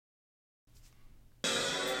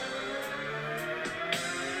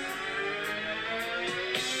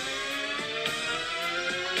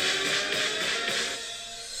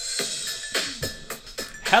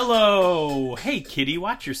Hello! Hey, kitty,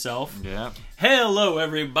 watch yourself. Yeah. Hello,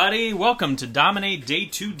 everybody. Welcome to Dominate Day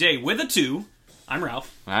 2 Day with a 2. I'm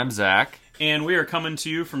Ralph. I'm Zach. And we are coming to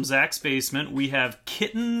you from Zach's basement. We have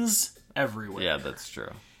kittens everywhere. Yeah, that's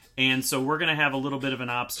true. And so we're going to have a little bit of an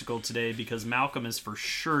obstacle today because Malcolm is for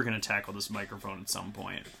sure going to tackle this microphone at some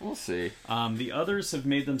point. We'll see. The others have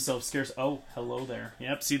made themselves scarce. Oh, hello there.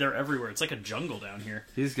 Yep, see, they're everywhere. It's like a jungle down here.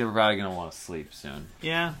 He's probably going to want to sleep soon.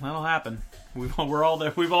 Yeah, that'll happen. We're all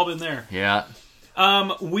there. We've all been there. Yeah.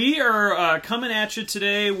 We are coming at you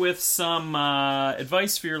today with some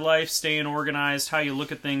advice for your life, staying organized, how you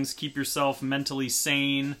look at things, keep yourself mentally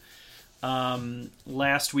sane.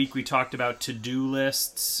 Last week we talked about to-do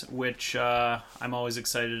lists, which I'm always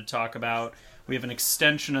excited to talk about. We have an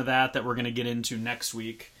extension of that we're going to get into next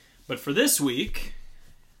week. But for this week,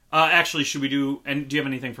 actually, should we do? And do you have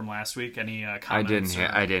anything from last week? Any comments?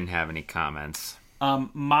 I didn't have any comments.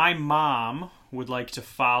 My mom would like to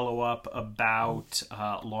follow up about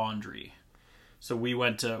laundry. So we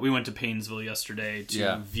went to Paynesville yesterday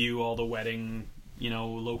to view all the wedding,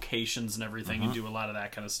 locations and everything, and do a lot of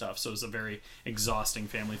that kind of stuff. So it was a very exhausting,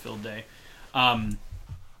 family-filled day. And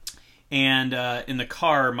in the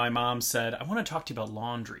car, my mom said, "I want to talk to you about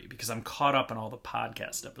laundry because I'm caught up on all the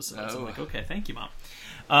podcast episodes." I'm like, "Okay, thank you,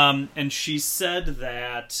 Mom." And she said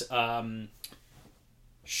that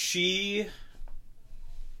she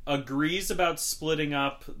agrees about splitting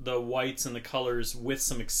up the whites and the colors with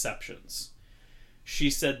some exceptions. She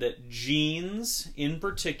said that jeans in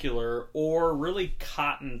particular, or really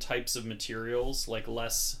cotton types of materials, like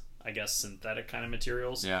less, I guess, synthetic kind of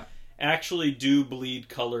materials, actually do bleed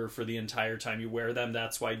color for the entire time you wear them.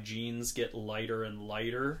 That's why jeans get lighter and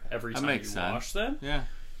lighter every time you wash them. Yeah.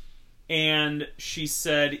 And she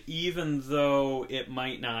said even though it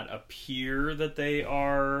might not appear that they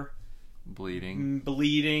are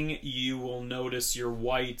bleeding, you will notice your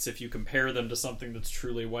whites, if you compare them to something that's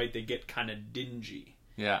truly white, they get kind of dingy.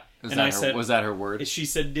 Yeah. Was that her word? She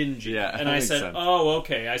said dingy. Yeah. And I said, sense. "Oh,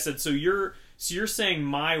 okay." I said, so you're saying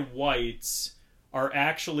my whites are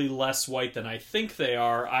actually less white than I think they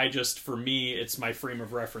are. For me, it's my frame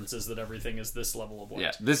of references that everything is this level of white.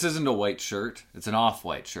 Yeah, this isn't a white shirt. It's an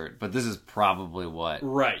off-white shirt, but this is probably what...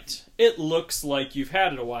 Right. It looks like you've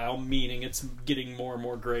had it a while, meaning it's getting more and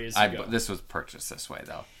more gray as you go. This was purchased this way,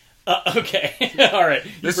 though. Okay. All right.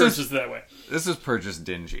 You purchased that way. This was purchased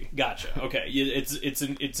dingy. Gotcha. Okay.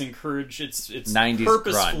 It's encouraged. It's 90s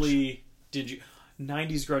purposefully grunge. Dingy.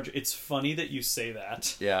 90s grunge. It's funny that you say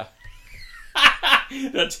that. Yeah.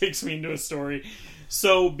 That takes me into a story.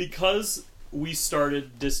 So, because we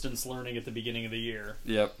started distance learning at the beginning of the year,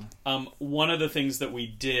 one of the things that we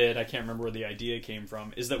did, I can't remember where the idea came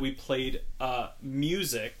from, is that we played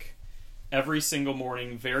music every single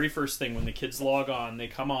morning. Very first thing when the kids log on, they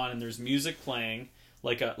come on and there's music playing,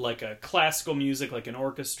 like a classical music, like an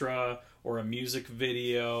orchestra or a music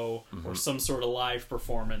video or some sort of live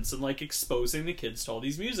performance, and like exposing the kids to all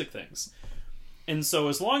these music things. And so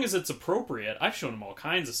as long as it's appropriate, I've shown them all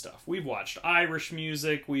kinds of stuff. We've watched Irish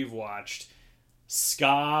music. We've watched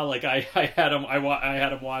ska. Like I had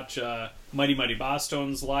them watch Mighty Mighty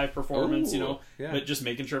Bosstones live performance. But just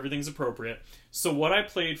making sure everything's appropriate. So what I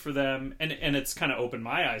played for them, and it's kind of opened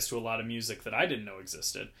my eyes to a lot of music that I didn't know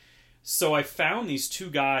existed. So I found these two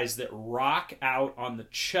guys that rock out on the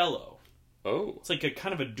cello. Oh. It's like a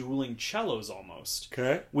kind of a dueling cellos almost.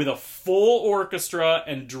 Okay. With a full orchestra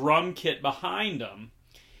and drum kit behind them.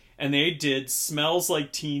 And they did Smells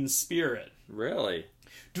Like Teen Spirit. Really?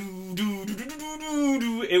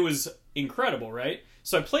 It was incredible, right?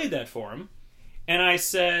 So I played that for them. And I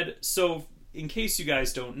said, so in case you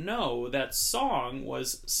guys don't know, that song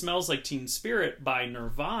was Smells Like Teen Spirit by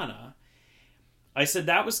Nirvana. I said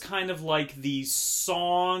that was kind of like the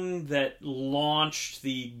song that launched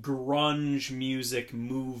the grunge music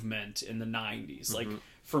movement in the 90s. Like,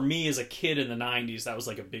 for me as a kid in the 90s, that was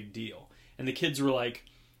like a big deal. And the kids were like,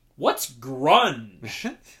 "What's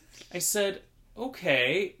grunge?" I said,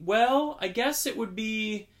 "Okay, well, I guess it would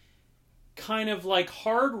be kind of like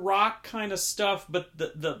hard rock kind of stuff, but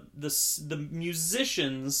the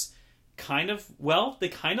musicians they kind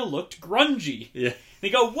of looked grungy." Yeah. They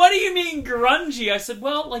go, "What do you mean grungy?" I said,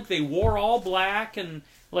 "Well, like they wore all black and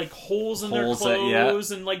like holes in their clothes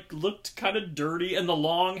and like looked kind of dirty and the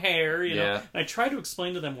long hair, you know." And I tried to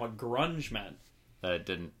explain to them what grunge meant. It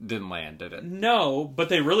didn't land, did it? No, but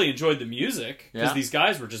they really enjoyed the music because these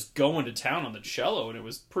guys were just going to town on the cello and it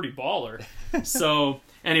was pretty baller. So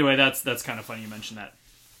anyway, that's kind of funny you mentioned that.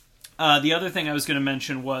 The other thing I was going to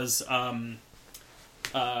mention was, how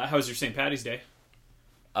was your St. Paddy's Day?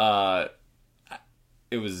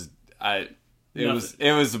 It was It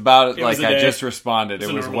was about It was like a I day. just responded. It's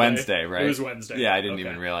It a was normal Wednesday, day. right? It was Wednesday. Yeah, I didn't Okay.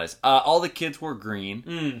 even realize. All the kids wore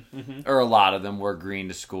green, or a lot of them wore green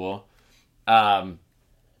to school.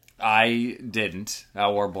 I didn't. I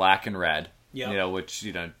wore black and red. Yeah. Which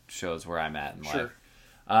shows where I'm at in life. Sure.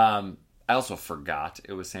 I also forgot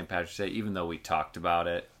it was St. Patrick's Day, even though we talked about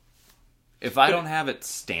it. If I don't have it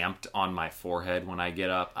stamped on my forehead when I get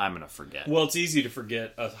up, I'm going to forget. Well, it's easy to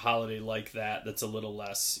forget a holiday like that that's a little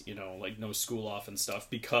less, like no school off and stuff,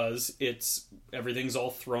 because everything's all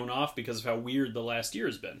thrown off because of how weird the last year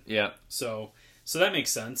has been. Yeah. So that makes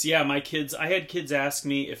sense. Yeah, I had kids ask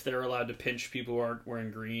me if they're allowed to pinch people who aren't wearing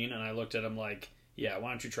green, and I looked at them like, yeah, why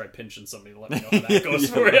don't you try pinching somebody and let me know how that goes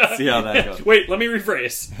for you. Let's see how that goes. Wait, let me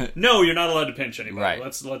rephrase. No, you're not allowed to pinch anybody. Right.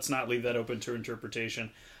 Let's not leave that open to interpretation.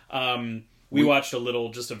 We watched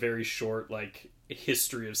just a very short,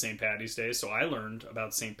 history of St. Paddy's Day, so I learned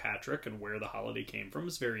about St. Patrick and where the holiday came from.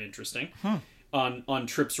 It's very interesting. On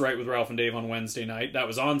Trips Right with Ralph and Dave on Wednesday night, that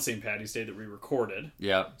was on St. Paddy's Day that we recorded.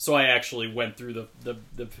 Yeah. So I actually went through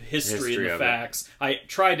the history and the of facts. I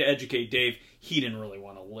tried to educate Dave. He didn't really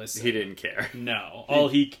want to listen. He didn't care. No. All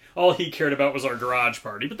he cared about was our garage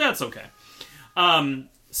party, but that's okay.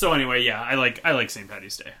 So anyway, yeah, I like St.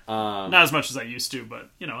 Paddy's Day. Not as much as I used to,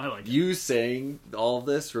 but I like it. You saying all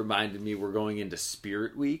this reminded me we're going into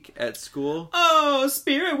Spirit Week at school. Oh,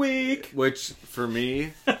 Spirit Week! Which, for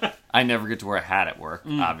me, I never get to wear a hat at work,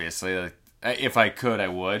 obviously. If I could, I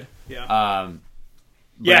would. Yeah.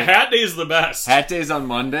 But Hat Day is the best. Hat Day's on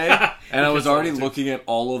Monday, and I was already looking at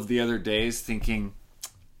all of the other days thinking,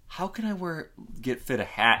 how can I fit a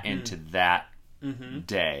hat into that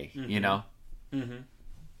day,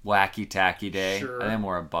 Wacky Tacky Day. Sure. I then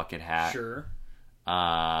wore a bucket hat. Sure.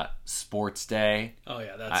 Sports Day. Oh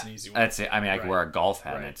yeah, that's an easy one. That's it. I mean, I could wear a golf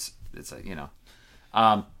hat. Right. It's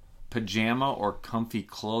pajama or comfy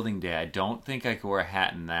clothing day. I don't think I could wear a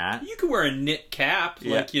hat in that. You could wear a knit cap,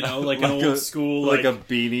 like an Like old school, like a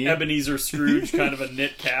beanie, Ebenezer Scrooge kind of a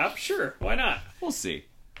knit cap. Sure, why not? We'll see.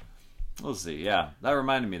 Yeah, that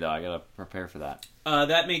reminded me though. I gotta prepare for that.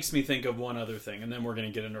 That makes me think of one other thing, and then we're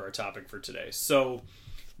going to get into our topic for today. So,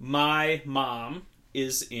 my mom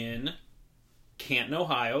is in Canton,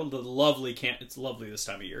 Ohio. It's lovely this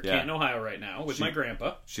time of year. Yeah. Canton, Ohio right now with my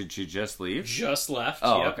grandpa. Should she just leave? Just left.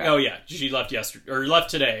 Oh, yep. okay. Oh, yeah. She left yesterday, or left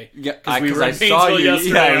today. Yeah, because we were in I saw Painesville you.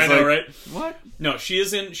 yesterday. Yeah, I know, right? What? No,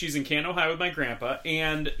 she's in Canton, Ohio with my grandpa,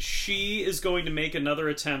 and she is going to make another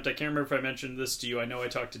attempt. I can't remember if I mentioned this to you. I know I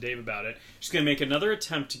talked to Dave about it. She's going to make another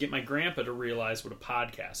attempt to get my grandpa to realize what a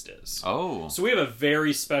podcast is. Oh. So we have a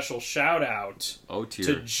very special shout out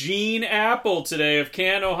to Gene Apple today of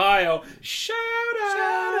Canton, Ohio. Shout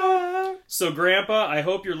out! So, Grandpa, I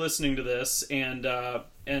hope you're listening to this, and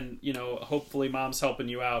hopefully Mom's helping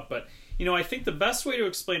you out. But I think the best way to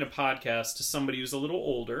explain a podcast to somebody who's a little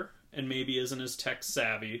older and maybe isn't as tech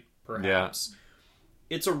savvy, perhaps,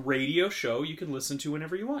 it's a radio show you can listen to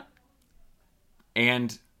whenever you want.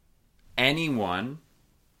 And anyone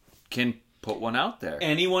can put one out there.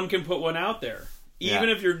 Anyone can put one out there. Even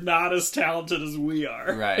if you're not as talented as we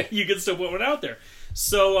are. Right. You can still put one out there.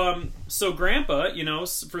 So Grandpa,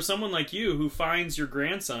 for someone like you who finds your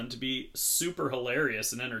grandson to be super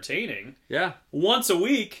hilarious and entertaining, once a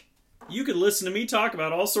week, you could listen to me talk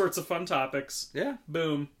about all sorts of fun topics. Yeah.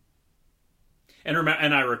 Boom. And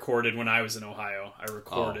I recorded when I was in Ohio. I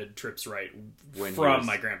recorded Trips Right from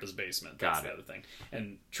my grandpa's basement. That's the other thing.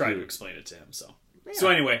 And tried to explain it to him, so. Yeah. So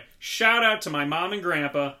anyway, shout out to my mom and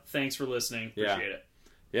grandpa. Thanks for listening. Appreciate it.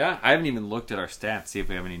 Yeah, I haven't even looked at our stats, see if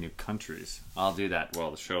we have any new countries. I'll do that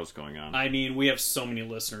while the show's going on. I mean, we have so many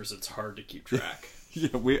listeners, it's hard to keep track.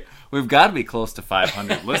 Yeah, we've got to be close to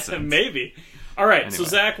 500 listens. Maybe. All right, So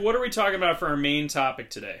Zach, what are we talking about for our main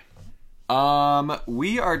topic today?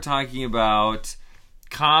 We are talking about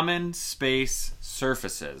common space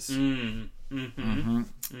surfaces.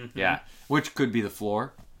 Yeah, which could be the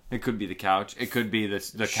floor. It could be the couch. It could be the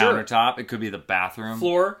countertop. It could be the bathroom.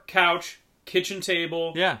 Floor, couch, kitchen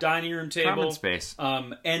table, dining room table. Common space.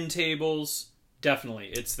 End tables. Definitely.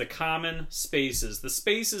 It's the common spaces. The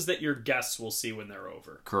spaces that your guests will see when they're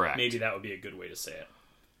over. Correct. Maybe that would be a good way to say it.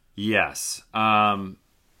 Yes. And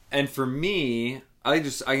for me, I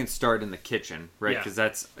can start in the kitchen, right? Because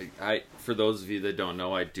that's, for those of you that don't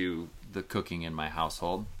know, I do the cooking in my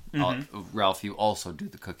household. Ralph, you also do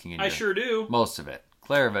the cooking in your... I sure do. Most of it.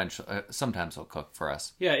 Claire eventually, sometimes will cook for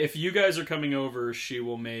us. Yeah, if you guys are coming over, she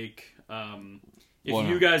will make. She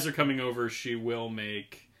will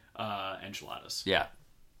make enchiladas. Yeah,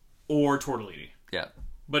 or tortellini. Yeah,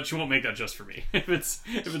 but she won't make that just for me. if it's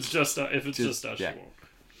just us, she won't.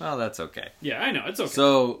 Well, that's okay. Yeah, I know it's okay.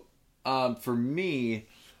 So, for me,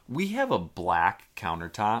 we have a black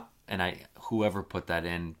countertop, and whoever put that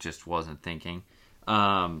in just wasn't thinking.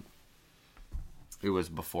 It was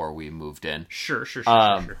before we moved in. Sure.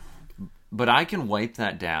 But I can wipe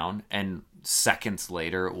that down, and seconds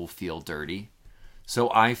later it will feel dirty.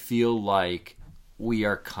 So I feel like we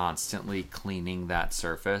are constantly cleaning that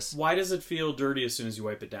surface. Why does it feel dirty as soon as you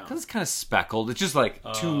wipe it down? Because it's kind of speckled. It's just like,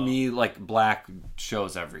 to me, like black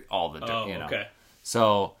shows all the dirt, okay.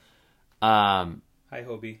 So, hi,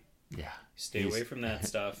 Hobie. Yeah. Stay away from that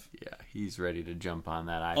stuff. Yeah, he's ready to jump on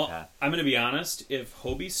that iPad. I'm going to be honest. If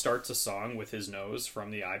Hobie starts a song with his nose from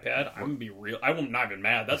the iPad, I'm going to be real. I'm not even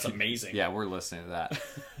mad. That's amazing. Yeah, we're listening to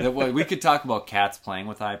that. We could talk about cats playing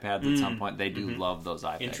with iPads at some point. They do love those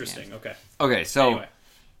iPad Interesting. games. Okay, so anyway.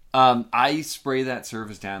 I spray that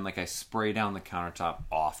surface down like I spray down the countertop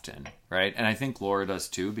often, right? And I think Laura does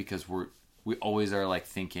too, because we always are like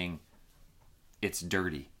thinking it's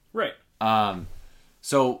dirty. Right.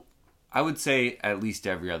 So I would say at least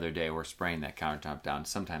every other day we're spraying that countertop down,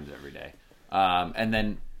 sometimes every day. And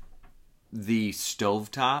then the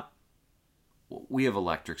stovetop, we have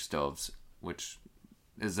electric stoves,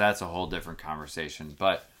 that's a whole different conversation.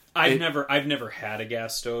 But I've never had a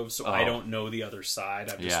gas stove, so I don't know the other side.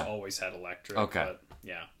 I've just always had electric. Okay. But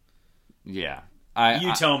yeah. Yeah.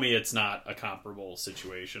 You tell me it's not a comparable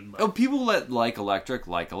situation. But... people that like electric,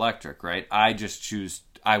 right?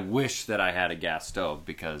 I wish that I had a gas stove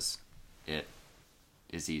because it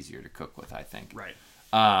is easier to cook with, I think. Right.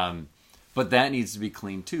 But that needs to be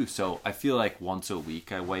cleaned too. So I feel like once a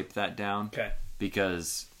week I wipe that down. Okay.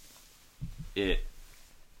 Because it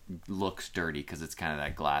looks dirty because it's kind of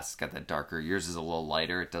that glass. It's got that darker. Yours is a little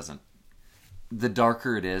lighter. It doesn't. The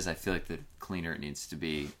darker it is, I feel like the cleaner it needs to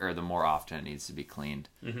be, or the more often it needs to be cleaned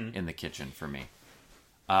in the kitchen for me.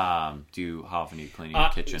 How often do you clean your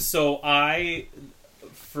kitchen? So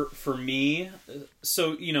for me,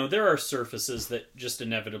 so there are surfaces that just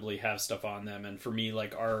inevitably have stuff on them, and for me,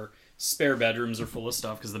 like our spare bedrooms are full of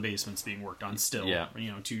stuff because the basement's being worked on still. Yeah.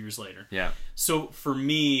 2 years later. Yeah. So for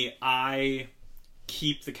me, I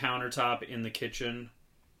keep the countertop in the kitchen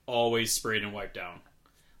always sprayed and wiped down.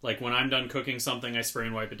 Like when I'm done cooking something, I spray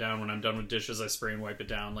and wipe it down. When I'm done with dishes, I spray and wipe it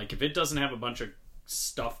down. Like if it doesn't have a bunch of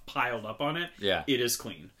stuff piled up on it, it is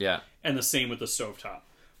clean. Yeah. And the same with the stovetop.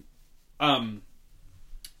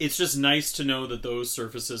 It's just nice to know that those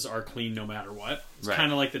surfaces are clean no matter what. It's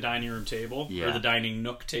kind of like the dining room table or the dining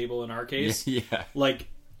nook table in our case. Yeah. Like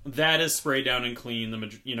that is sprayed down and clean.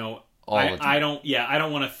 I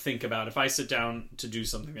don't want to think about if I sit down to do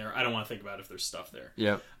something there. I don't want to think about if there's stuff there.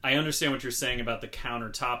 Yep. I understand what you're saying about the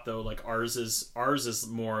countertop though. Like ours is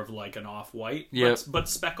more of like an off-white, but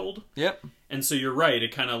speckled. Yep. And so you're right.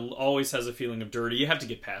 It kind of always has a feeling of dirty. You have to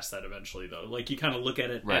get past that eventually though. Like you kind of look at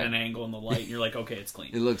it at an angle in the light, and you're like, okay, it's clean.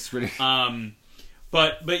 It looks pretty.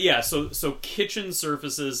 But yeah. So kitchen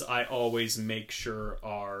surfaces, I always make sure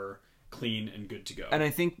are clean and good to go. And I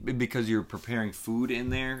think because you're preparing food in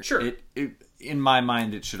there, sure. It in my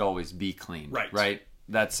mind it should always be clean. Right.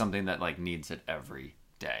 That's something that like needs it every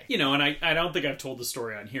day. And I don't think I've told the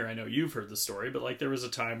story on here. I know you've heard the story, but like there was a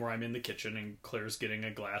time where I'm in the kitchen and Claire's getting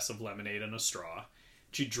a glass of lemonade and a straw.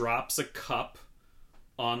 She drops a cup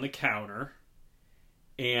on the counter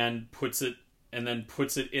and puts it in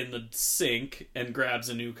the sink and grabs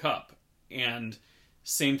a new cup. And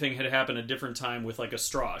same thing had happened a different time with like a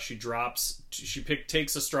straw.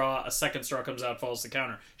 Takes a straw, a second straw comes out, falls to the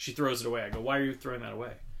counter. She throws it away. I go, why are you throwing that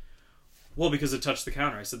away? Well, because it touched the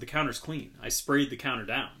counter. I said, the counter's clean. I sprayed the counter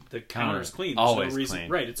down. The counter's clean. There's always no reason. Clean.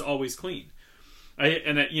 Right, it's always clean.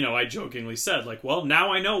 I jokingly said, like, well,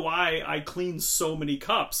 now I know why I clean so many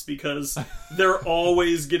cups, because they're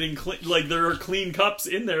always getting clean. Like, there are clean cups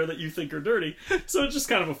in there that you think are dirty. So it's just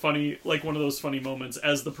kind of a funny, like one of those funny moments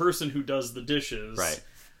as the person who does the dishes. Right.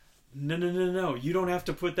 No. You don't have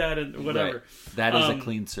to put that in, whatever. Right. That is a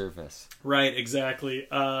clean surface. Right, exactly.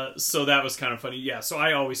 So that was kind of funny. Yeah, so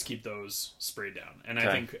I always keep those sprayed down. And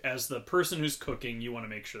I think as the person who's cooking, you want to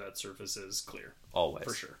make sure that surface is clear. Always.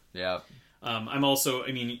 For sure. Yeah. I'm also,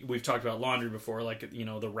 we've talked about laundry before, like,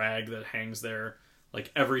 the rag that hangs there. Like,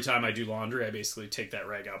 every time I do laundry, I basically take that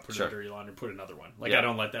rag out, put it in dirty laundry, put another one. Like, I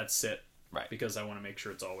don't let that sit. Right. Because I want to make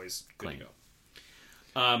sure it's always good clean. to go.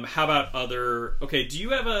 How about other... Okay, do you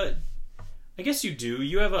have a... I guess you do.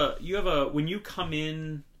 You have a... When you come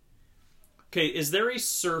in... Okay, is there a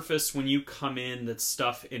surface when you come in that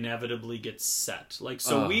stuff inevitably gets set? Like,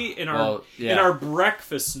 so in our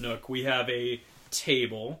breakfast nook, we have a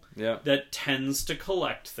table that tends to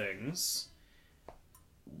collect things.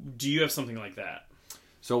 Do you have something like that?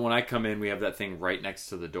 So when I come in, we have that thing right next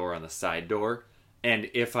to the door on the side door.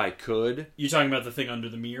 And if I could... You talking about the thing under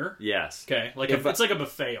the mirror? Yes. Okay. It's like a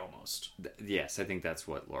buffet almost. Yes, I think that's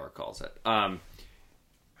what Laura calls it.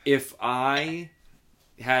 If I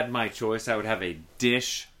had my choice, I would have a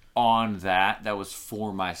dish on that was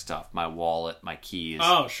for my stuff. My wallet, my keys.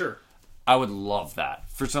 Oh, sure. I would love that.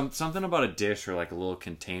 For something about a dish or like a little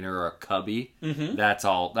container or a cubby, that's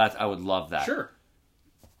all. I would love that. Sure.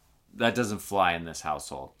 That doesn't fly in this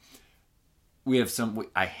household. We have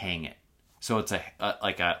I hang it. So it's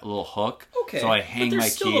like a little hook. Okay. So I hang my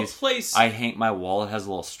still keys. A place... I hang my wallet has a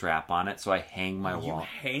little strap on it, so I hang my wallet.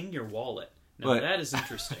 You hang your wallet. Now that is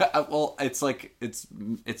interesting. Well, it's like it's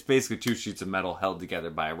basically two sheets of metal held together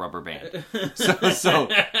by a rubber band. So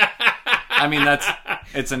I mean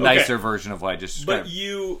it's a nicer version of what I just described.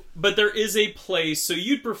 But there is a place. So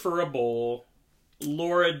you'd prefer a bowl.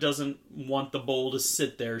 Laura doesn't want the bowl to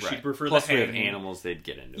sit there. Right. She'd prefer Plus the hanging. We have animals, they'd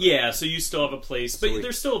get into it. Yeah, so you still have a place. But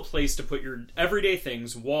there's still a place to put your everyday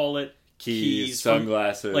things. Wallet, keys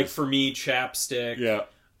sunglasses. Like for me, chapstick. Yeah.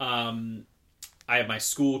 I have my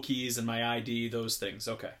school keys and my ID, those things.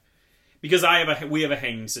 Okay. Because we have a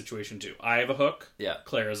hanging situation too. I have a hook. Yeah.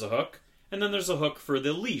 Claire has a hook. And then there's a hook for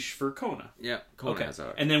the leash for Kona. Yeah, Kona has a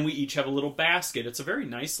hook. And then we each have a little basket. It's a very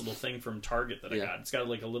nice little thing from Target that I got. It's got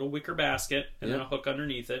like a little wicker basket and then a hook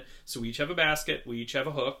underneath it. So we each have a basket. We each have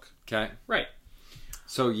a hook. Okay. Right.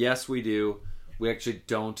 So yes, we do. We actually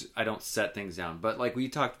don't. I don't set things down. But like we've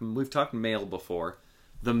talked mail before.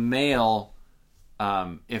 The mail,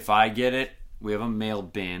 if I get it, we have a mail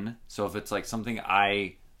bin. So if it's like something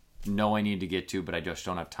I know I need to get to, but I just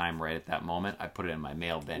don't have time right at that moment, I put it in my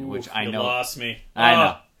mail bin, which I know. You lost me. I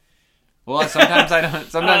know. Well, sometimes I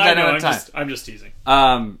don't. Sometimes I don't have time. I'm just teasing.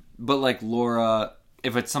 But like Laura,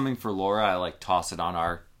 if it's something for Laura, I like toss it on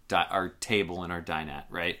our table in our dinette,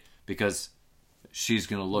 right? Because she's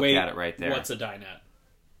gonna look at it right there. What's a dinette?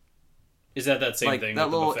 Is that same like thing?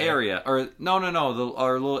 That little area, or no,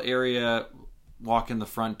 our little area. Walk in the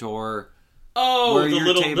front door. Oh, the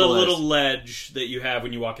little ledge that you have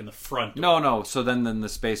when you walk in the front door. No. So then the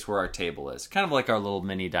space where our table is, kind of like our little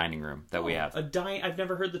mini dining room that we have. I've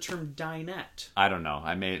never heard the term dinette. I don't know.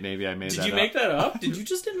 Maybe I made that up. Did you make that up? Did you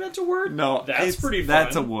just invent a word? No, that's pretty fun.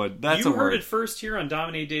 That's a word. You heard it first here on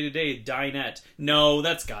Dominate Day to Day. Dinette. No,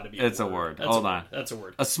 that's got to be. It's a word. Hold on. That's a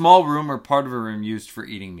word. A small room or part of a room used for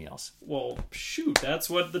eating meals. Well, shoot, that's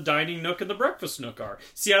what the dining nook and the breakfast nook are.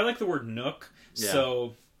 See, I like the word nook,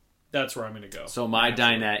 so. That's where I'm going to go. So my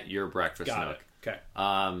dinette, your breakfast nook. Got it.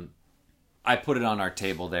 Okay. I put it on our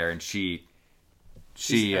table there, and she.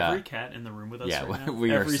 Is every cat in the room with us right now?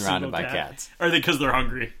 We are surrounded by cats. Are they because they're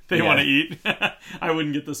hungry? They want to eat? I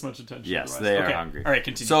wouldn't get this much attention. Yes, otherwise. they are hungry. All right,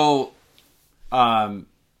 continue. So,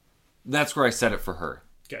 that's where I set it for her.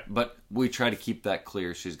 Okay. But we try to keep that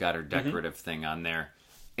clear. She's got her decorative thing on there.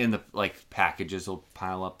 In the packages will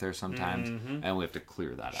pile up there sometimes, and we have to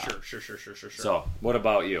clear that out. Sure. So, what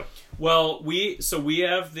about you? Well, we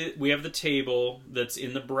have the table that's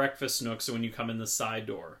in the breakfast nook. So when you come in the side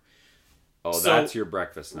door, that's your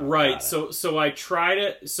breakfast nook, right? So I try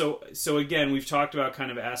to. So again, we've talked about kind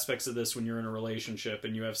of aspects of this when you're in a relationship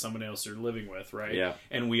and you have someone else you're living with, right? Yeah.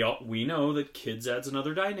 And we know that kids adds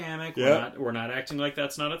another dynamic. Yeah. We're not acting like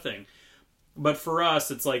that's not a thing. But for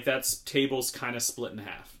us, it's like that table's kind of split in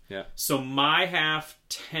half. Yeah. So my half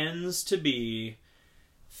tends to be...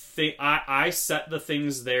 I set the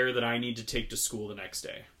things there that I need to take to school the next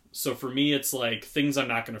day. So for me, it's like things I'm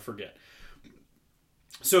not going to forget.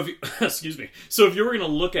 So if you... excuse me. So if you were going to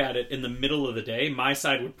look at it in the middle of the day, my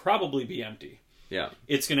side would probably be empty. Yeah.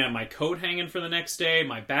 It's going to have my coat hanging for the next day,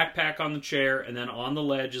 my backpack on the chair, and then on the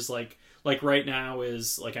ledge is like right now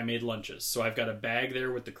is like I made lunches. So I've got a bag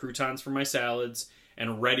there with the croutons for my salads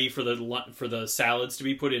and ready for the salads to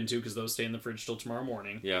be put into because those stay in the fridge till tomorrow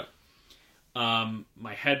morning. Yeah.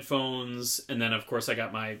 My headphones, and then of course I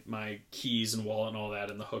got my keys and wallet and all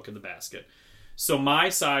that and the hook in the basket. So my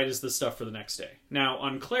side is the stuff for the next day. Now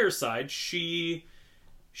on Claire's side, she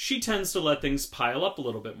tends to let things pile up a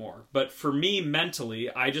little bit more. But for me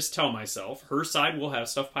mentally, I just tell myself her side will have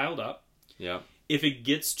stuff piled up. Yeah. If it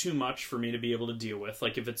gets too much for me to be able to deal with,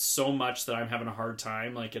 like if it's so much that I'm having a hard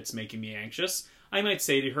time, like it's making me anxious, I might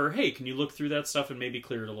say to her, hey, can you look through that stuff and maybe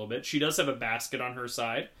clear it a little bit? She does have a basket on her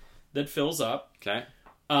side that fills up. Okay.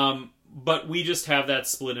 But we just have that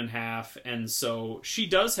split in half, and so she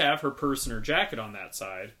does have her purse and her jacket on that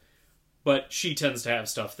side, but she tends to have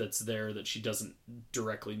stuff that's there that she doesn't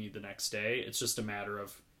directly need the next day. It's just a matter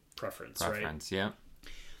of preference, right? Yeah.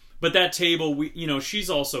 But that table, she's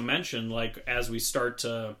also mentioned, like, as we start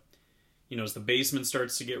to, as the basement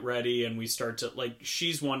starts to get ready and we start to, like,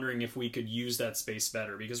 she's wondering if we could use that space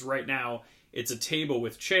better, because right now it's a table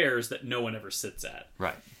with chairs that no one ever sits at.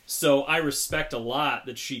 Right. So I respect a lot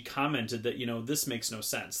that she commented that, this makes no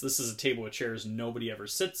sense. This is a table with chairs nobody ever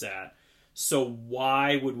sits at. So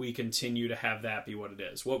why would we continue to have that be what it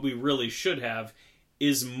is? What we really should have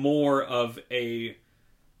is more of a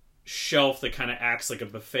shelf that kind of acts like a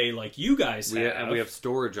buffet like you guys have. And we have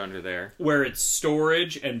storage under there. Where it's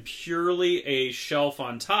storage and purely a shelf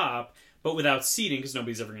on top, but without seating because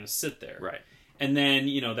nobody's ever going to sit there. Right. And then,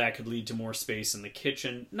 that could lead to more space in the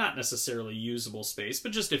kitchen. Not necessarily usable space,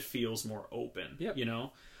 but just it feels more open, yep.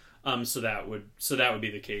 So that would be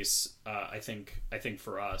the case, I think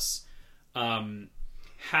for us.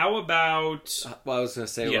 How about... Well, I was going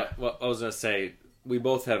to say, yeah. I was going to say, we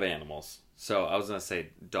both have animals. So I was going to say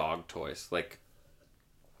dog toys. Like...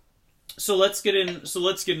 So let's get into the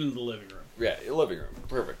living room. Yeah, living room.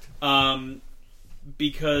 Perfect.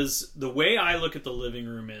 Because the way I look at the living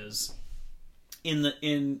room is...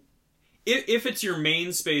 if it's your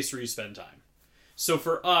main space where you spend time. So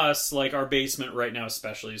for us, like, our basement right now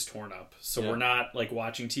especially is torn up. So we're not, like,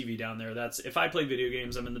 watching TV down there. That's, if I play video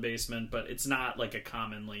games, I'm in the basement, but it's not like a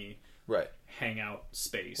commonly hangout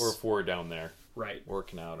space. Or if we're down there, right,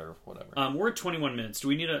 working out or whatever. We're at 21 minutes. Do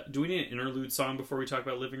we need an interlude song before we talk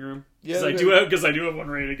about living room? Yeah, because I do have one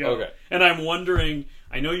ready to go. Okay. And I'm wondering,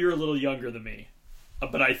 I know you're a little younger than me,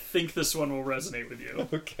 but I think this one will resonate with you.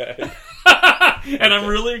 Okay. And I'm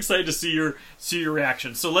really excited to see your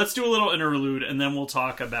reaction. So let's do a little interlude, and then we'll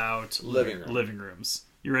talk about living rooms.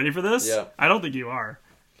 You ready for this? Yeah. I don't think you are.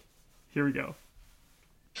 Here we go.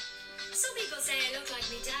 Some people say I look like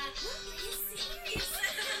me dad. What? Are you serious?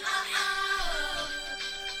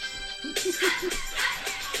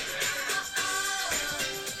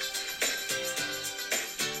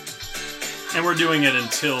 And we're doing it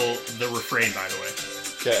until the refrain, by the way.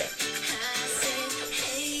 Okay.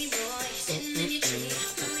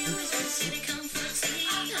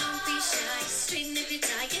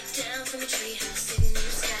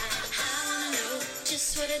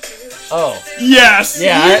 Oh. Yes!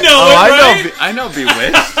 Yeah, right? I know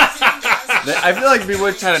Bewitched. I feel like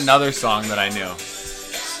Bewitched had another song that I knew.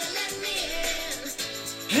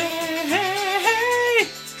 Hey, hey, hey.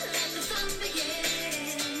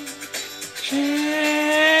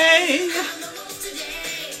 Hey.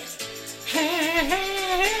 Hey,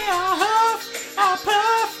 hey, I'll huff, I'll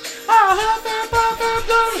puff, I'll huff and puff and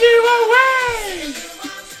blow you away.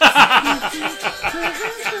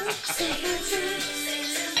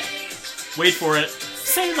 Wait for it.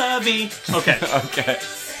 C'est la vie. Okay. Okay.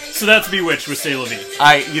 So that's Bewitched with C'est la vie.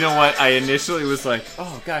 You know what? I initially was like,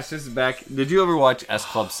 oh gosh, this is back. Did you ever watch S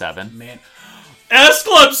Club 7? Man. S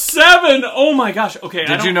Club 7! Oh my gosh. Okay.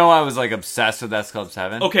 Did you know I was like obsessed with S Club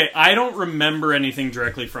 7? Okay, I don't remember anything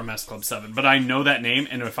directly from S Club 7, but I know that name,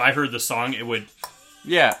 and if I heard the song, it would...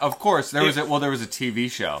 Yeah, of course. There was a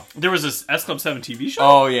TV show. There was a S Club 7 TV show?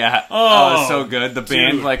 Oh, yeah. Oh, it was so good. The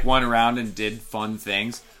band dude. like went around and did fun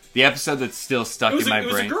things. The episode that's still stuck in my brain.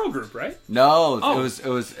 It was a girl group, right? No, Oh.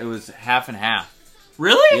 it was half and half.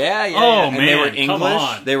 Really? Yeah. Oh, And man, they were English. come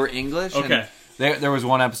on. They were English. Okay. And there was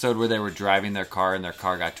one episode where they were driving their car and their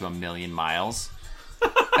car got to 1,000,000 miles. And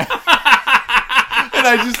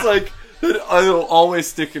I just like, it'll always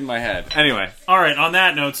stick in my head. Anyway. All right, on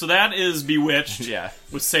that note, so that is Bewitched Yeah.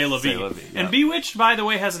 with C'est la vie. C'est la vie, yeah. And Bewitched, by the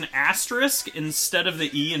way, has an asterisk instead of the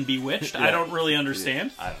E in Bewitched. Yeah. I don't really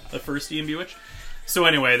understand I don't know. the first E in Bewitched. So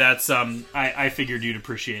anyway, that's I figured you'd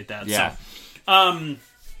appreciate that. Yeah. So,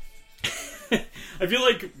 I feel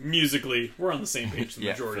like musically we're on the same page the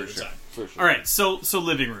majority of the time. For sure. All right, so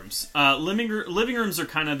living rooms. Living rooms are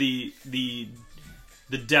kind of the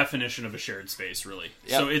definition of a shared space, really.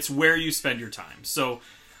 Yep. So it's where you spend your time. So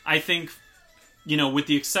I think, with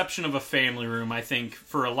the exception of a family room, I think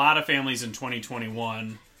for a lot of families in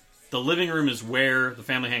 2021, the living room is where the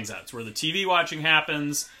family hangs out. It's where the TV watching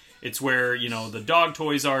happens. It's where, the dog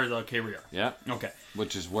toys are. Like, here we are. Yeah. Okay.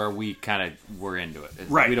 Which is where we kind of were into it.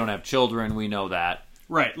 Right. We don't have children. We know that.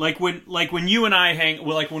 Right. Like when you and I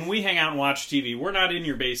when we hang out and watch TV, we're not in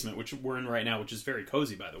your basement, which we're in right now, which is very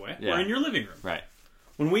cozy, by the way. Yeah. We're in your living room. Right.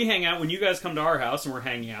 When we hang out, when you guys come to our house and we're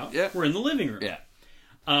hanging out, we're in the living room. Yeah.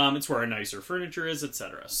 It's where our nicer furniture is,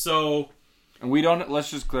 etc. So... And we don't,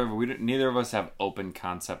 let's just clarify, neither of us have open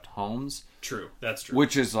concept homes. True, that's true.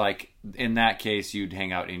 Which is like, in that case, you'd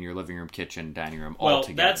hang out in your living room, kitchen, dining room, all well,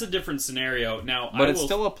 together. that's a different scenario. Now, but it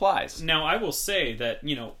still applies. Now, I will say that,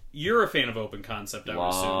 you're a fan of open concept, I would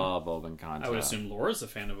assume. Love open concept. I would assume Laura's a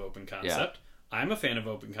fan of open concept. Yeah. I'm a fan of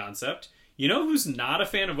open concept. You know who's not a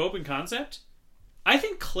fan of open concept? I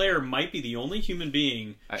think Claire might be the only human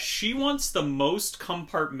being. She wants the most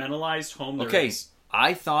compartmentalized home there is.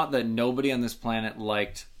 I thought that nobody on this planet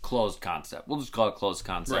liked closed concept. We'll just call it closed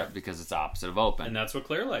concept because it's the opposite of open. And that's what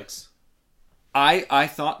Claire likes. I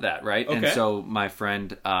thought that, right? Okay. And so my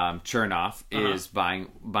friend Chernoff is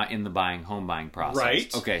in the home buying process.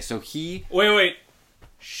 Right. Okay, so he... Wait.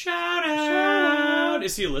 Shout out!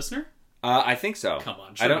 Is he a listener? I think so. Come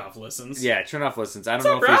on, Chernoff listens. Yeah, Chernoff listens. I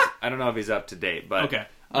don't know if he's up to date, but okay.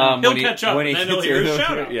 He'll catch up, and then he'll hear a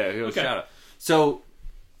shout out. Yeah, he'll shout out. So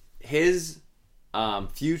his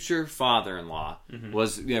future father-in-law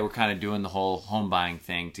was, we're kind of doing the whole home buying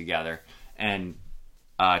thing together, and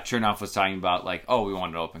Chernoff was talking about like, we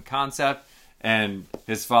want an open concept, and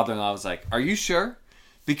his father-in-law was like, are you sure?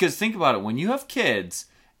 Because think about it, when you have kids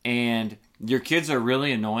and your kids are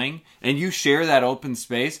really annoying and you share that open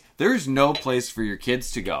space, there's no place for your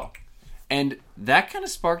kids to go. And that kind of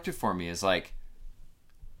sparked it for me, is like,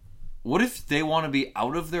 what if they want to be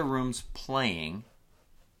out of their rooms playing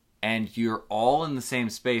and you're all in the same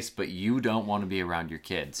space, but you don't want to be around your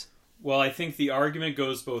kids? Well, I think the argument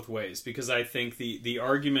goes both ways, because I think the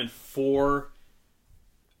argument for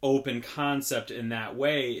open concept in that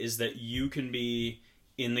way is that you can be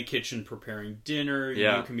in the kitchen preparing dinner,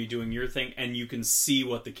 you can be doing your thing, and you can see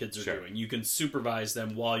what the kids are doing. You can supervise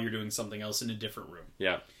them while you're doing something else in a different room.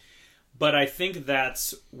 Yeah. But I think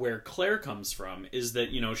that's where Claire comes from, is that,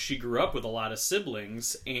 she grew up with a lot of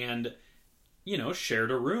siblings and...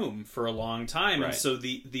 shared a room for a long time. Right. And so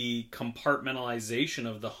the compartmentalization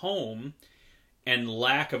of the home and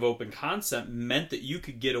lack of open concept meant that you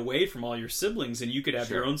could get away from all your siblings and you could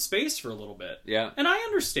have your own space for a little bit. Yeah. And I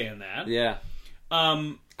understand that. Yeah.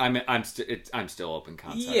 I'm still open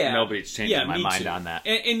concept. Yeah. Nobody's changing my mind too. on that.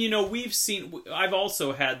 And we've seen, I've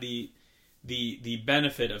also had the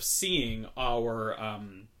benefit of seeing our,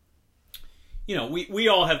 we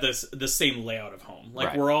all have the same layout of home.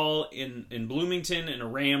 Like, we're all in Bloomington in a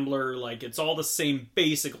Rambler. Like, it's all the same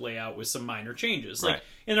basic layout with some minor changes. Like,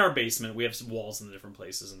 in our basement, we have some walls in the different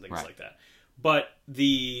places and things like that. But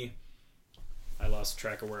I lost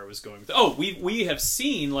track of where I was going. We have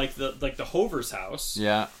seen, like the Hover's house.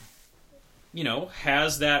 Yeah.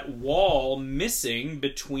 Has that wall missing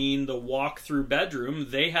between the walk-through bedroom.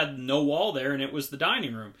 They had no wall there, and it was the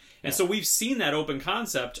dining room. And so we've seen that open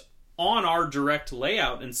concept on our direct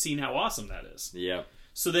layout and seen how awesome that is. Yeah.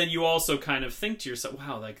 So then you also kind of think to yourself,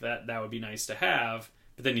 wow, like that would be nice to have.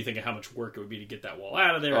 But then you think of how much work it would be to get that wall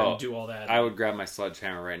out of there and do all that. I would grab my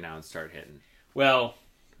sledgehammer right now and start hitting. Well,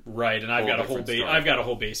 right, and I've got a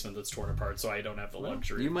whole basement that's torn apart, so I don't have the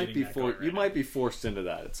luxury. You might be forced into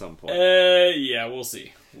that at some point. Yeah, we'll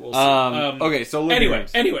see. Okay, so living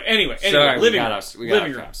rooms. Anyway, Sorry,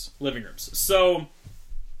 living rooms. So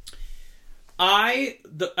I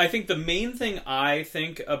think the main thing I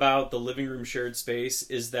think about the living room shared space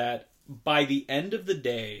is that by the end of the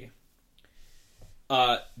day,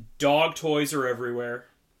 dog toys are everywhere.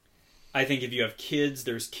 I think if you have kids,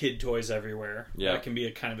 there's kid toys everywhere. Yeah. That can be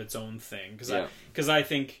a kind of its own thing. Because I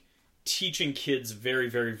think teaching kids very,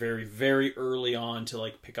 very, very, very early on to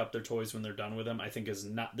like pick up their toys when they're done with them, I think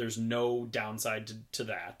there's no downside to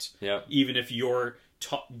that. Yeah. Even if you're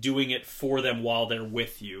doing it for them while they're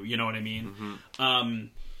with you, you know what I mean? Mm-hmm.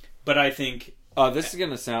 But I think this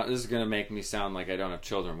is gonna make me sound like I don't have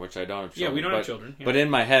children, which I don't have children. Yeah, we don't have children. Yeah. But in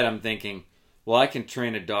my head, I'm thinking, well, I can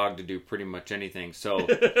train a dog to do pretty much anything. So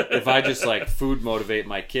if I just like food motivate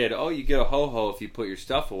my kid, you get a ho-ho if you put your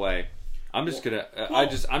stuff away. I'm just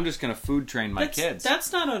gonna food train my kids.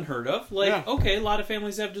 That's not unheard of. Like, okay, a lot of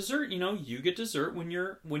families have dessert. You get dessert when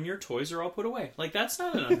your toys are all put away. Like, that's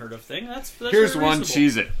not an unheard of thing. That's here's one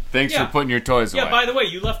Cheez-It. Thanks for putting your toys away. Yeah, by the way,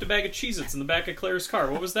 you left a bag of Cheez-Its in the back of Claire's car.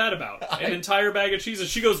 What was that about? An entire bag of Cheez-Its.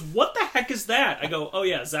 She goes, "What the heck is that?" I go, "Oh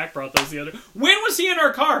yeah, Zach brought those the other. When was he in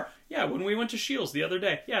our car? Yeah, when we went to Shields the other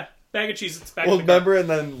day. Yeah." Bag of Cheez-Its back in the car. Remember, and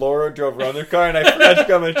then Laura drove around their car, and I forgot to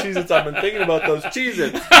grab my Cheez-Its. I've been thinking about those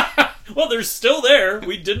Cheez-Its. Well, they're still there.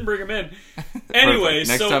 We didn't bring them in. Anyway,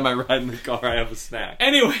 next time I ride in the car, I have a snack.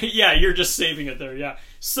 Anyway, yeah, you're just saving it there. Yeah.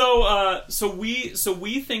 So we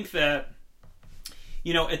think that,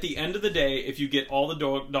 at the end of the day, if you get all the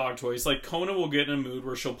dog toys, like Kona will get in a mood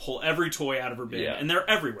where she'll pull every toy out of her bin, and they're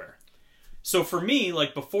everywhere. So for me,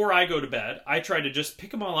 like before I go to bed, I try to just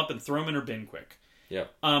pick them all up and throw them in her bin quick. Yeah.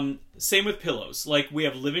 Same with pillows. Like we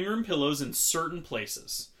have living room pillows in certain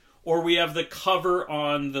places. Or we have the cover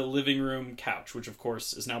on the living room couch, which of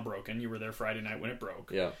course is now broken. You were there Friday night when it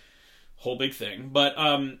broke. Yeah. Whole big thing. But,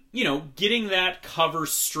 getting that cover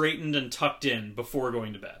straightened and tucked in before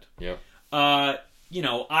going to bed. Yeah.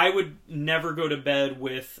 I would never go to bed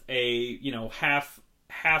with a,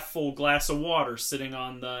 half-full glass of water sitting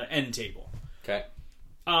on the end table. Okay.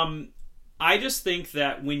 I just think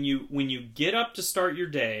that when you get up to start your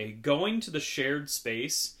day, going to the shared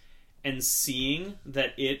space and seeing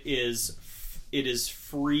that it is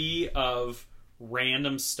free of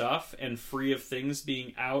random stuff and free of things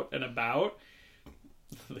being out and about.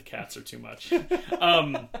 The cats are too much.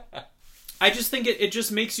 I just think it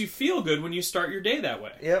just makes you feel good when you start your day that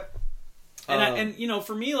way. Yep. And you know,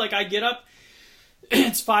 for me, like, I get up,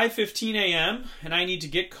 it's 5:15 a.m. and I need to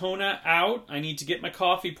get Kona out. I need to get my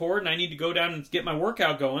coffee poured, and I need to go down and get my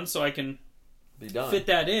workout going so I can be done. Fit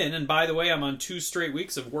that in. And by the way, I'm on 2 straight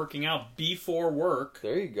weeks of working out before work.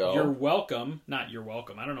 There you go. You're welcome. Not you're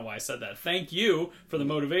welcome. I don't know why I said that. Thank you for the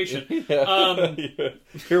motivation.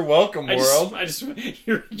 You're welcome, world.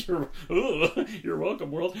 You're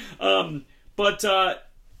welcome, world. But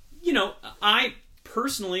you know, I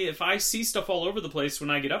personally, if I see stuff all over the place when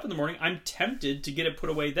I get up in the morning, I'm tempted to get it put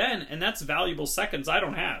away then, and that's valuable seconds I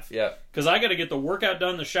don't have. Yeah. Because I got to get the workout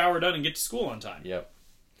done, the shower done, and get to school on time. Yep.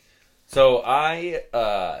 So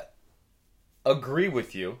I agree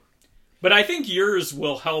with you. But I think yours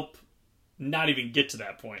will help not even get to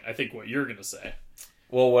that point. I think what you're going to say.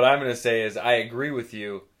 Well, what I'm going to say is I agree with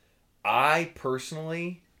you. I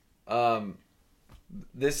personally,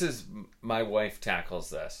 this is, my wife tackles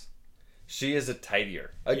this. She is a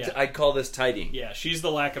tidier. I call this tidying. Yeah, she's the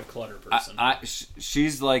lack of clutter person.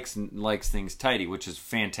 She's likes things tidy, which is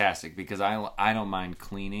fantastic because I don't mind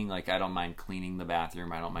cleaning. Like, I don't mind cleaning the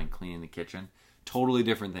bathroom. I don't mind cleaning the kitchen. Totally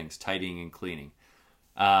different things, tidying and cleaning.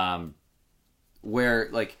 Where,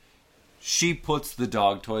 like, she puts the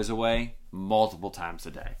dog toys away multiple times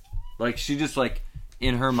a day. Like, she just, like,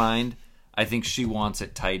 in her mind, I think she wants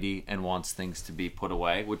it tidy and wants things to be put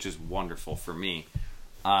away, which is wonderful for me.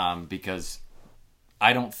 Because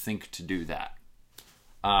I don't think to do that.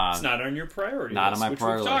 It's not on your priority not list, on my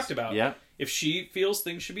priority list. We've talked about. Yep. If she feels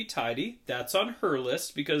things should be tidy, that's on her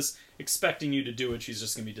list, because expecting you to do it, she's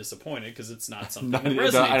just going to be disappointed because it's not something that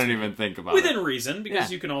resonates. I don't even think about within it. reason,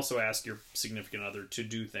 because you can also ask your significant other to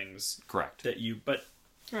do things. Correct. But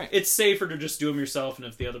right. It's safer to just do them yourself, and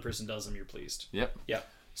if the other person does them, you're pleased. Yep. Yep.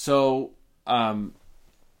 So,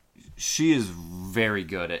 she is very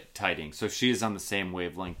good at tidying. So she is on the same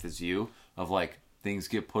wavelength as you of, like, things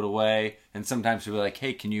get put away. And sometimes she'll be like,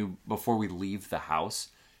 hey, can you, before we leave the house,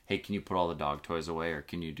 hey, can you put all the dog toys away? Or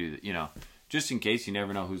can you do that? You know, just in case, you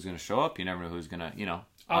never know who's going to show up. You never know who's going to, you know.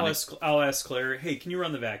 I'll ask Claire, hey, can you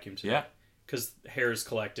run the vacuum today? Yeah. Because hair's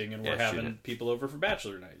collecting and we're having people over for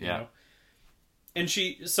bachelor night, you know? And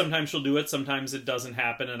sometimes she'll do it, sometimes it doesn't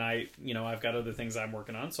happen, and I've got other things I'm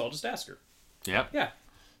working on, so I'll just ask her. Yep. Yeah.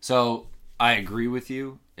 So, I agree with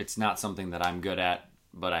you. It's not something that I'm good at,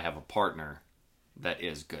 but I have a partner that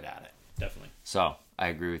is good at it. Definitely. So, I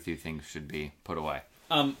agree with you. Things should be put away.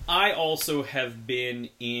 I also have been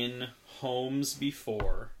in homes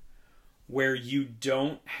before where you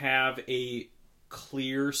don't have a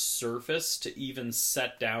clear surface to even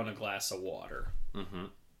set down a glass of water. Mm-hmm.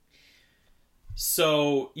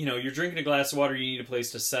 So, you're drinking a glass of water, you need a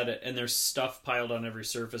place to set it, and there's stuff piled on every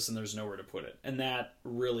surface, and there's nowhere to put it. And that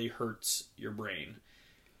really hurts your brain.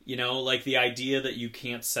 Like, the idea that you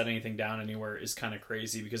can't set anything down anywhere is kind of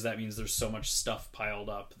crazy, because that means there's so much stuff piled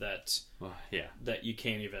up that that you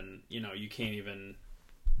can't even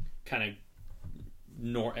kind of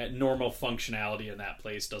normal functionality in that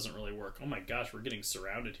place doesn't really work. Oh my gosh, we're getting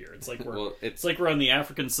surrounded here. It's like we're on the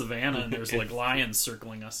African savannah and there's like lions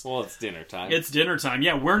circling us. Well, it's dinner time. It's dinner time.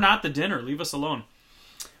 Yeah, we're not the dinner. Leave us alone.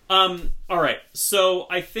 All right. So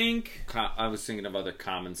I think I was thinking of other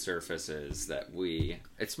common surfaces that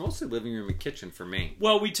it's mostly living room and kitchen for me.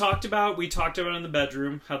 Well, we talked about in the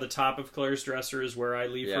bedroom how the top of Claire's dresser is where I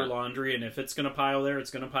leave her laundry, and if it's going to pile there,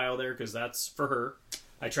 it's going to pile there because that's for her.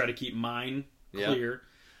 I try to keep mine clear.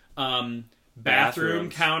 Bathroom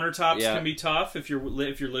countertops can be tough. If you're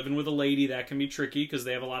living with a lady, that can be tricky because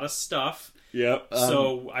they have a lot of stuff. Yep.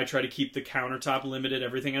 So I try to keep the countertop limited.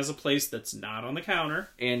 Everything has a place that's not on the counter.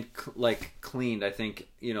 And cleaned. I think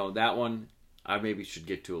that one I maybe should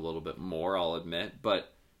get to a little bit more. I'll admit,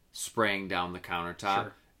 but spraying down the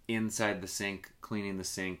countertop, inside the sink, cleaning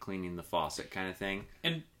the faucet, kind of thing.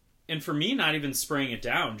 And for me, not even spraying it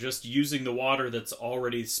down, just using the water that's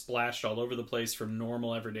already splashed all over the place from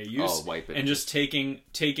normal everyday use. Wipe it. And just taking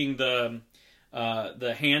the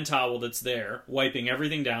hand towel that's there, wiping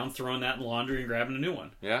everything down, throwing that in the laundry and grabbing a new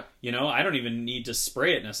one. Yeah. I don't even need to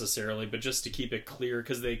spray it necessarily, but just to keep it clear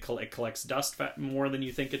because it collects dust more than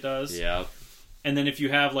you think it does. Yeah. And then if you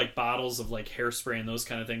have like bottles of like hairspray and those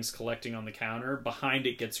kind of things collecting on the counter, behind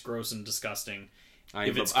it gets gross and disgusting.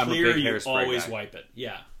 If it's clear, you always wipe it.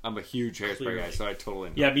 Yeah. I'm a huge hairspray guy, so I totally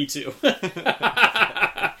know. Yeah, me too.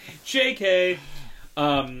 JK.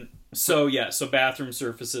 So bathroom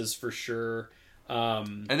surfaces for sure. I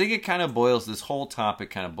think it kind of this whole topic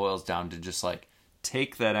kind of boils down to just like,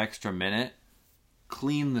 take that extra minute,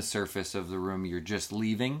 clean the surface of the room you're just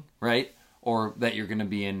leaving, right? Or that you're going to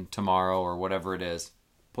be in tomorrow or whatever it is.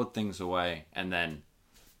 Put things away, and then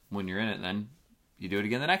when you're in it, then you do it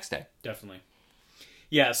again the next day. Definitely.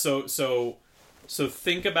 Yeah, so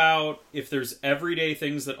think about if there's everyday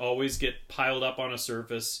things that always get piled up on a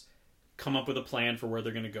surface, come up with a plan for where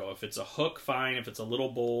they're going to go. If it's a hook, fine. If it's a little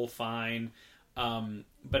bowl, fine.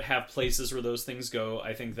 But have places where those things go.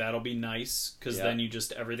 I think that'll be nice, because then you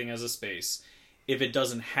just, everything has a space. If it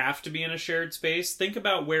doesn't have to be in a shared space, think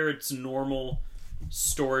about where its normal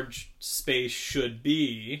storage space should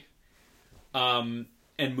be, and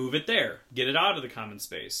move it there. Get it out of the common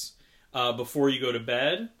space. Before you go to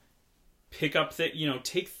bed, pick up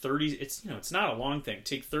take 30, it's not a long thing.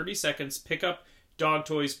 Take 30 seconds, pick up dog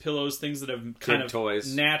toys, pillows, things that have kind of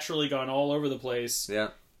toys naturally gone all over the place. Yeah.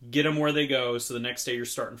 Get them where they go, so the next day you're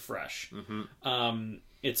starting fresh. Mm-hmm.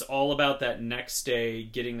 It's all about that next day,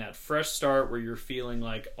 getting that fresh start where you're feeling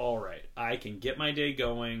like, all right, I can get my day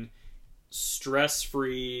going,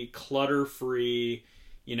 stress-free, clutter-free,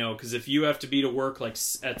 because if you have to be to work like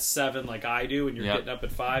at 7 like I do, and you're getting up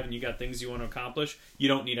at 5 and you got things you want to accomplish, you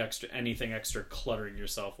don't need anything extra cluttering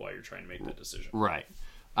yourself while you're trying to make that decision. Right.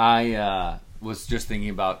 I was just thinking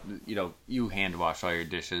about, you hand wash all your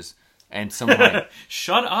dishes. And someone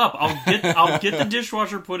shut up! I'll get the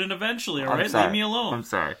dishwasher put in eventually. All right, leave me alone. I'm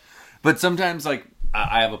sorry, but sometimes like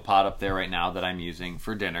I have a pot up there right now that I'm using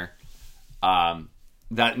for dinner.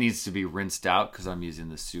 That needs to be rinsed out because I'm using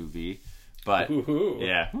the sous vide. But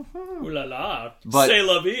yeah, ooh la la, c'est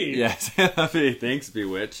la vie. Yeah, c'est la vie. Thanks,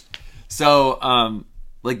 Bewitched. So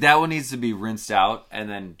like that one needs to be rinsed out and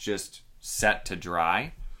then just set to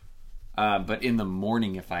dry. But in the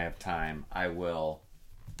morning, if I have time, I will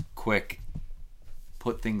quick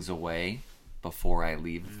put things away before I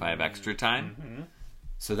leave if I have extra time,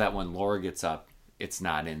 so that when Laura gets up, it's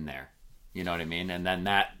not in there. You know what I mean? And then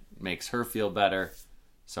that makes her feel better.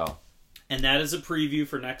 And that is a preview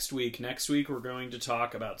for next week. Next week we're going to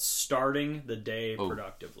talk about starting the day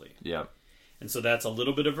productively. Yep. And so that's a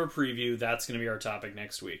little bit of a preview. That's going to be our topic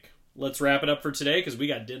next week. Let's wrap it up for today because we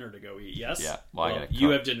got dinner to go eat. Yes? Yeah. Well,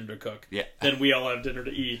 you have dinner to cook. Yeah. Then we all have dinner to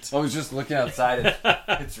eat. I was just looking outside.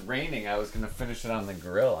 It's raining. I was going to finish it on the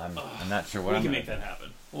grill. I'm not sure what we can make that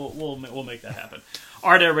happen. We'll make that happen.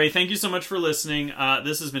 All right, everybody. Thank you so much for listening.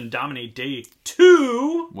 This has been Dominate Day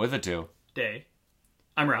 2. With a 2. Day.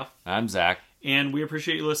 I'm Ralph. I'm Zach. And we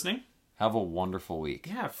appreciate you listening. Have a wonderful week.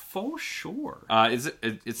 Yeah, for sure.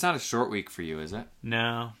 It's not a short week for you, is it?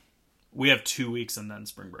 No. We have 2 weeks and then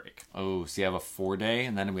spring break. Oh, so you have a 4-day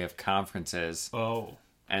and then we have conferences. Oh.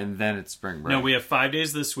 And then it's spring break. No, we have 5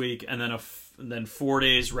 days this week and then then 4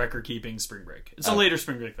 days record keeping spring break. It's a later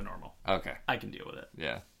spring break than normal. Okay. I can deal with it.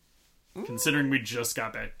 Yeah. Considering we just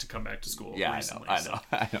got back to come back to school recently. I know.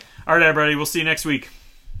 All right, everybody. We'll see you next week.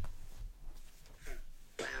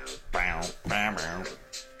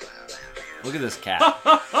 Look at this cat.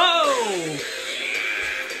 Oh!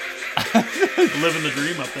 Living the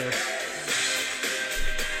dream up there.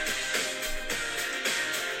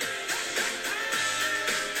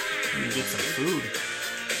 Let me get some food.